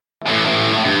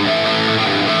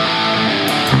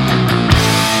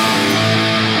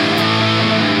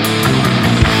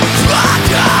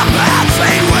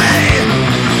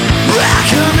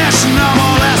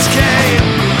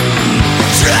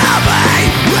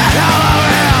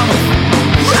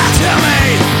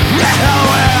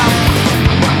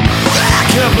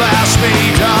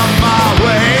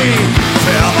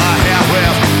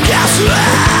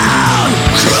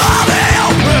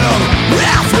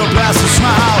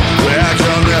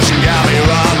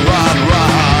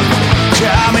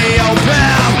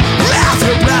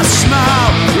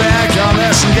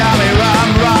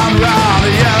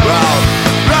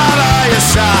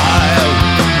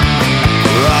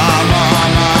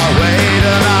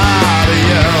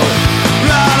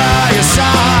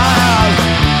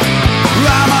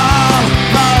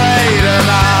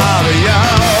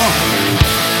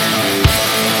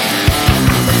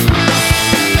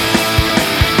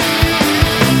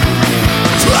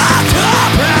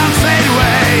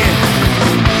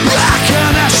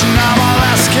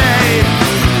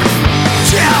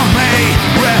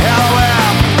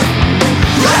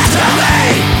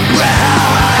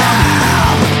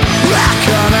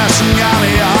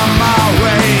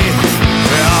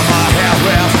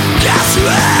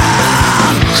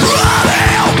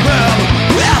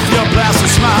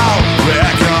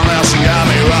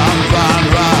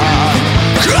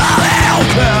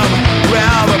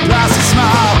Well, the plastic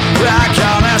smile,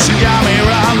 recognition got me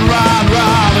run,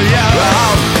 yeah.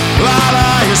 Out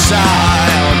of your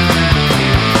side,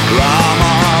 I'm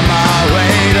on my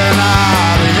way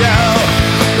tonight, yeah.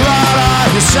 Out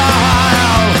of your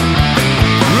side,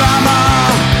 I'm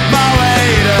on my way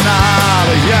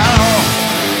tonight, yeah.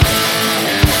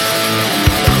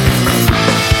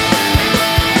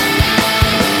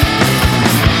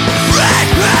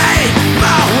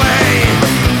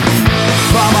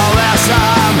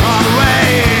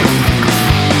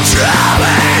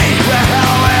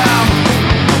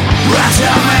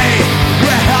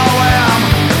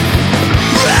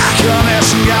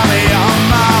 Got me on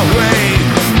my way.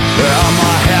 Well,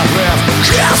 my head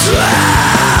left. Guess what?